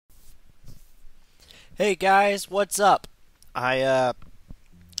Hey guys, what's up? I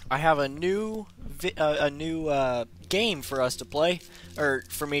have a new game for us to play, or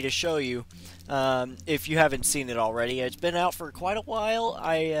for me to show you. If you haven't seen it already, it's been out for quite a while.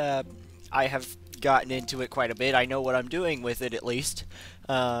 I have gotten into it quite a bit. I know what I'm doing with it at least.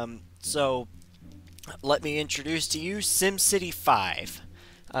 So let me introduce to you SimCity 5.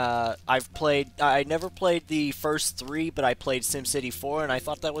 I never played the first three, but I played SimCity 4, and I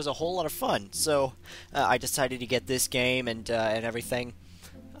thought that was a whole lot of fun. So I decided to get this game and everything.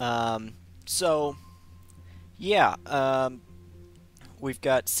 So yeah, we've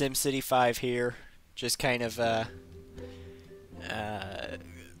got SimCity 5 here, just kind of uh,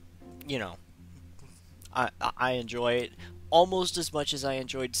 you know, I enjoy it almost as much as I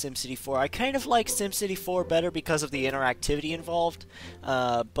enjoyed SimCity 4. I kind of like SimCity 4 better because of the interactivity involved,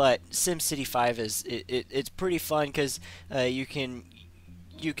 but SimCity 5 it's pretty fun because you can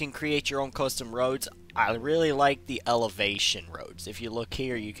create your own custom roads. I really like the elevation roads. If you look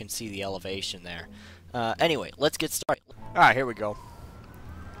here, you can see the elevation there. Anyway, let's get started. All right, here we go.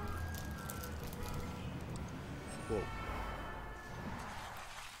 Whoa.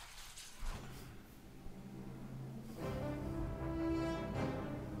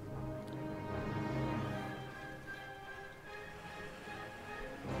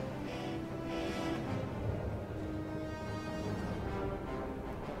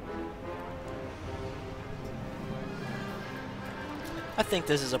 I think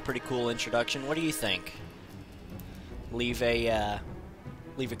this is a pretty cool introduction. What do you think? Leave a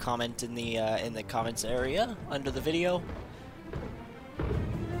leave a comment in the comments area under the video.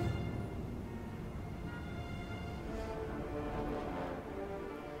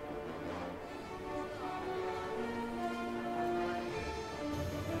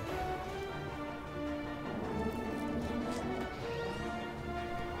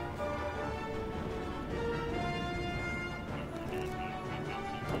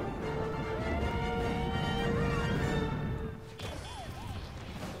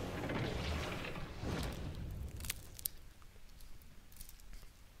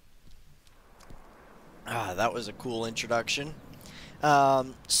 Ah, that was a cool introduction.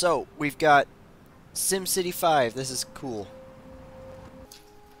 So we've got SimCity 5. This is cool.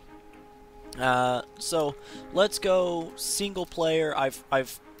 So let's go single player.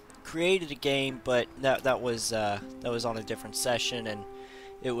 I've created a game, but that was on a different session, and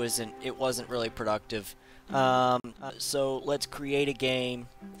it wasn't really productive. So let's create a game.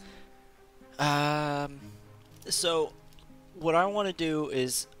 So what I want to do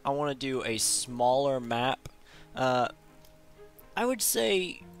is I want to do a smaller map. I would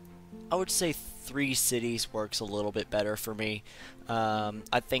say three cities works a little bit better for me.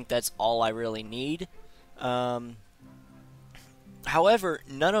 I think that's all I really need. However,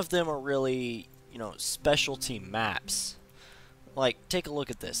 none of them are really, specialty maps. Like, take a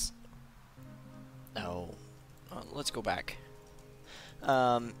look at this. No, let's go back.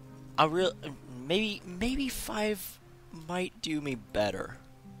 I real maybe 5 might do me better.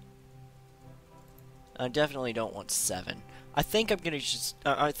 I definitely don't want 7. I think I'm just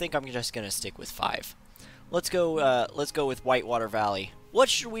gonna stick with 5. Let's go with Whitewater Valley. What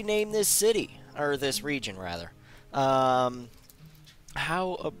should we name this city, or this region rather? How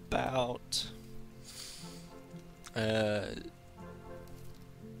about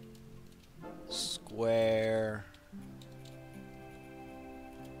Square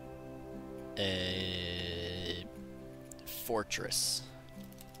Fortress?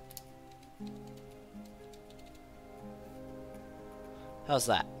 How's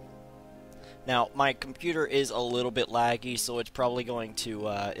that? Now, my computer is a little bit laggy, so it's probably going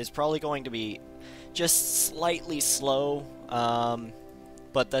to be just slightly slow,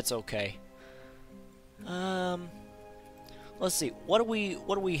 but that's okay. Let's see. What do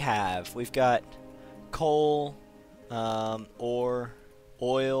we have? We've got coal, ore,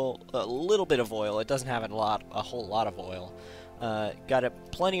 oil, a little bit of oil. It doesn't have a whole lot of oil.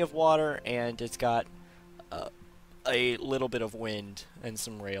 Got plenty of water, and it's got a little bit of wind and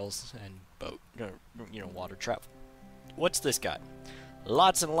some rails and boat, water travel. What's this got?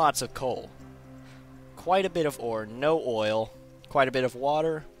 Lots and lots of coal, quite a bit of ore, no oil, quite a bit of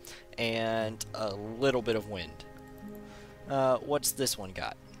water, and a little bit of wind. What's this one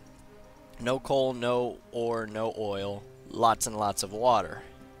got? No coal, no ore, no oil, lots and lots of water.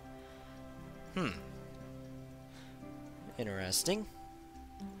 Interesting.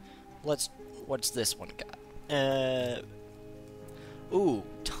 What's this one got? Ooh,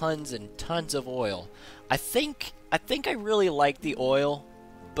 tons and tons of oil. I think I really like the oil,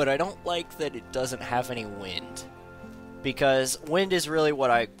 but I don't like that it doesn't have any wind. because wind is really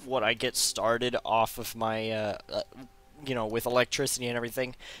what I get started off of my you know, with electricity and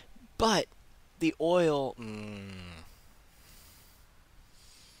everything. But the oil,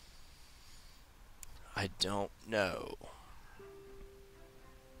 I don't know.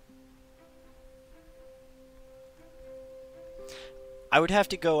 I would have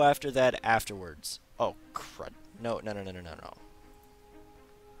to go after that afterwards. Oh, crud. No, no, no, no, no, no, no.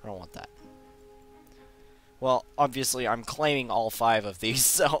 I don't want that. Well, obviously, I'm claiming all 5 of these,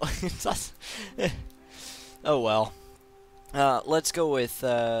 so... oh, well. Let's go with,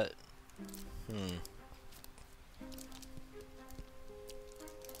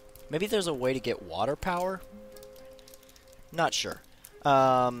 maybe there's a way to get water power? Not sure.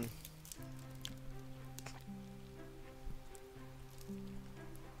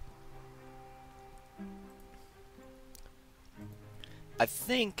 I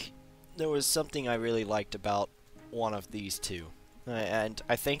think there was something I really liked about one of these two. And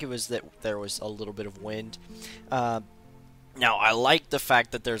I think it was that there was a little bit of wind. Now, I like the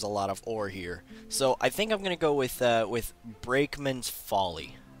fact that there's a lot of ore here. So I think I'm going to go with Brakeman's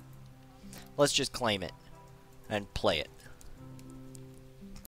Folly. Let's just claim it and play it.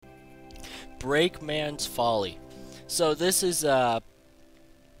 Brakeman's Folly. So this is a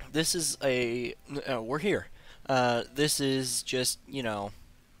we're here. This is just, you know,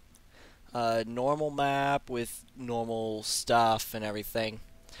 a normal map with normal stuff and everything.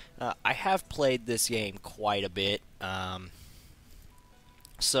 I have played this game quite a bit,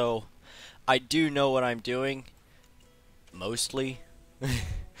 so I do know what I'm doing, mostly.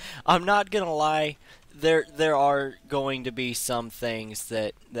 I'm not gonna lie, there are going to be some things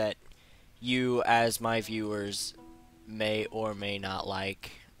that you, as my viewers, may or may not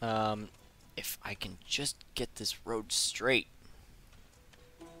like. If I can just get this road straight.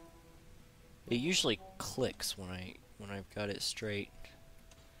 It usually clicks when I've got it straight.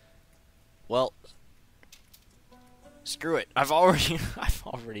 Well, screw it. I've already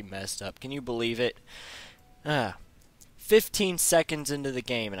messed up. Can you believe it? 15 seconds into the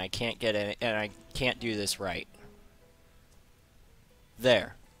game and I can't get it, and I can't do this right.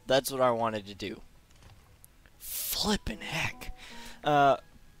 There. That's what I wanted to do. Flippin' heck.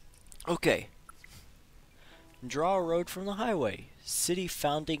 Okay. Draw a road from the highway. City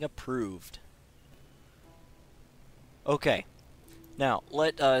founding approved. Okay. Now,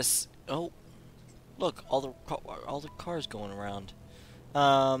 let us... Oh, look, all the cars going around.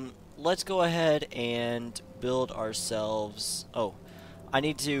 Let's go ahead and build ourselves... Oh, I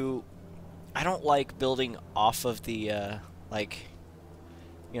need to... I don't like building off of the, like,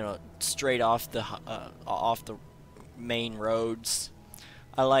 you know, straight off the main roads.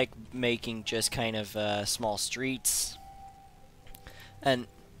 I like making just kind of small streets. And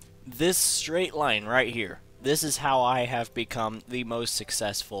this straight line right here, this is how I have become the most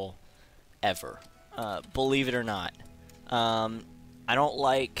successful ever. Believe it or not. I don't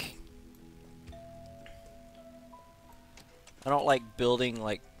like building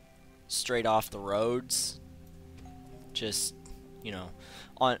like straight off the roads. Just, you know,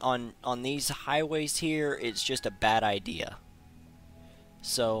 on these highways here, it's just a bad idea.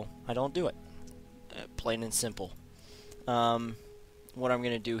 So I don't do it. Plain and simple. What I'm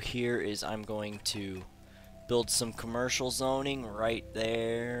going to do here is I'm going to build some commercial zoning right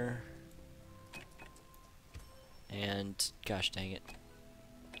there. And, gosh dang it.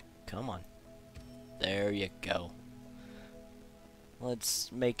 Come on. There you go.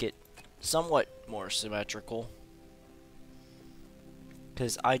 Let's make it somewhat more symmetrical.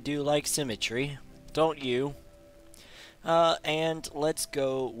 Because I do like symmetry. Don't you? And let's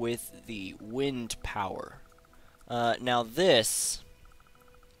go with the wind power. Now this,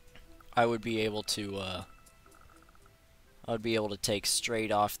 I would be able to take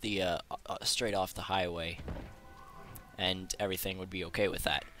straight off the highway, and everything would be okay with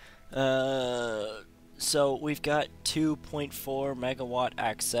that. So we've got 2.4 megawatt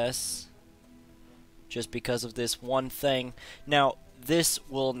access, just because of this one thing. Now this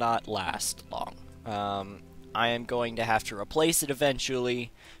will not last long. I am going to have to replace it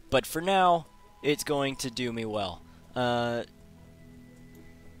eventually, but for now, it's going to do me well.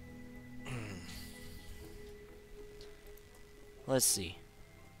 Let's see.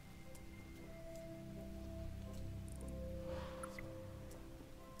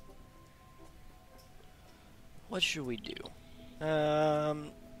 What should we do?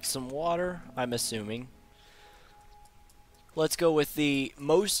 Some water, I'm assuming. Let's go with the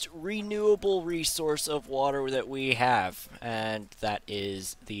most renewable resource of water that we have, and that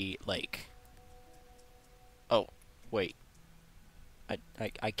is the lake. Oh, wait.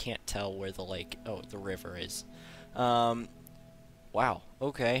 I can't tell where the lake... Oh, the river is. Um, wow,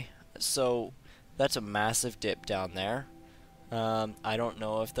 okay. So, that's a massive dip down there. I don't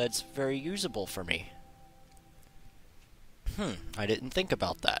know if that's very usable for me. I didn't think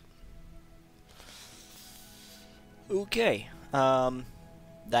about that. Okay,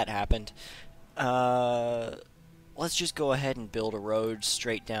 that happened. Uh, let's just go ahead and build a road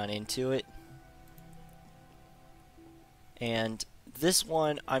straight down into it. And this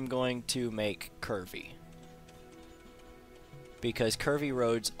one I'm going to make curvy, because curvy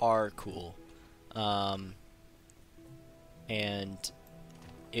roads are cool. And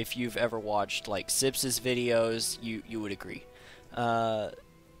if you've ever watched like Sips's videos, you would agree. I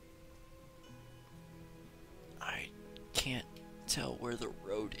can't tell where the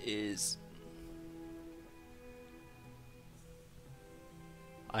road is.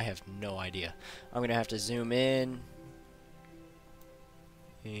 I have no idea. I'm gonna have to zoom in,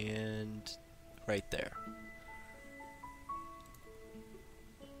 and right there.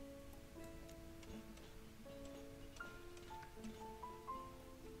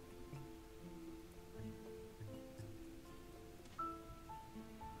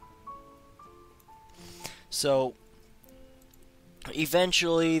 So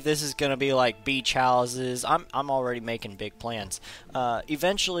eventually this is gonna be like beach houses. I'm already making big plans.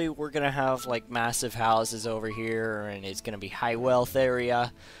 Eventually we're gonna have like massive houses over here, and it's gonna be high wealth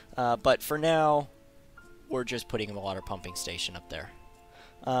area. But for now, we're just putting a water pumping station up there.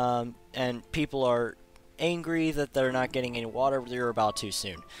 And people are angry that they're not getting any water. They're about too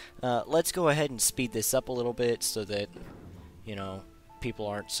soon. Let's go ahead and speed this up a little bit so that, you know, people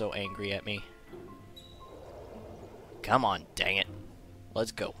aren't so angry at me. Come on, dang it.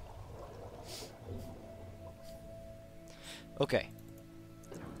 Let's go. Okay.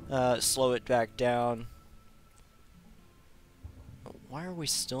 Slow it back down. Why are we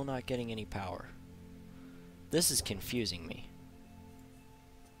still not getting any power? This is confusing me.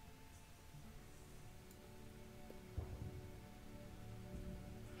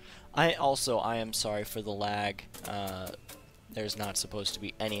 I am sorry for the lag. There's not supposed to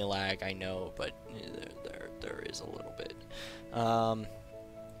be any lag, I know, but there is a little bit.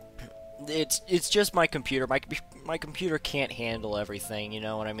 It's just my computer. My computer can't handle everything, you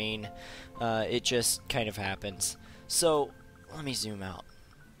know what I mean? It just kind of happens. So, let me zoom out.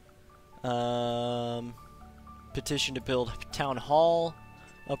 Petition to build town hall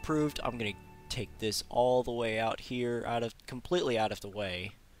approved. I'm gonna take this all the way out here, completely out of the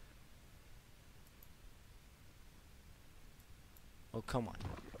way. Oh, come on.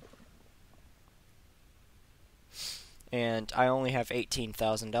 And I only have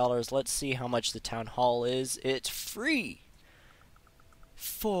 $18,000. Let's see how much the town hall is. It's free!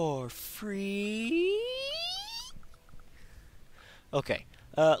 For free? Okay.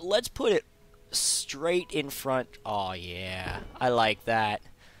 Let's put it straight in front. Oh, yeah. I like that.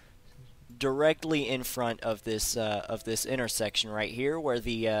 Directly in front of this intersection right here, where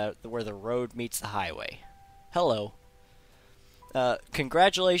the road meets the highway. Hello.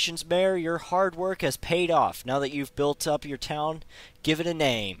 Congratulations, Mayor. Your hard work has paid off. Now that you've built up your town, give it a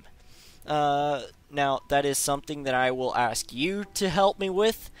name. Now, that is something that I will ask you to help me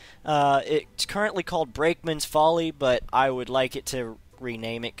with. It's currently called Brakeman's Folly, but I would like it to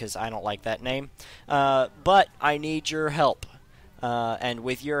rename it because I don't like that name. But I need your help. And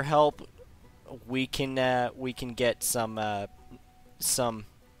with your help, we can get some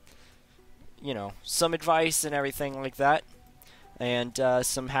you know, some advice and everything like that. And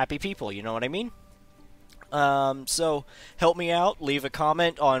some happy people, you know what I mean? So, help me out. Leave a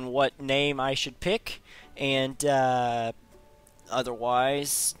comment on what name I should pick. And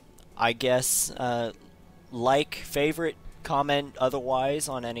otherwise, I guess, like, favorite, comment otherwise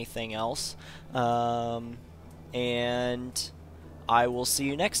on anything else. And I will see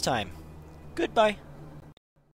you next time. Goodbye.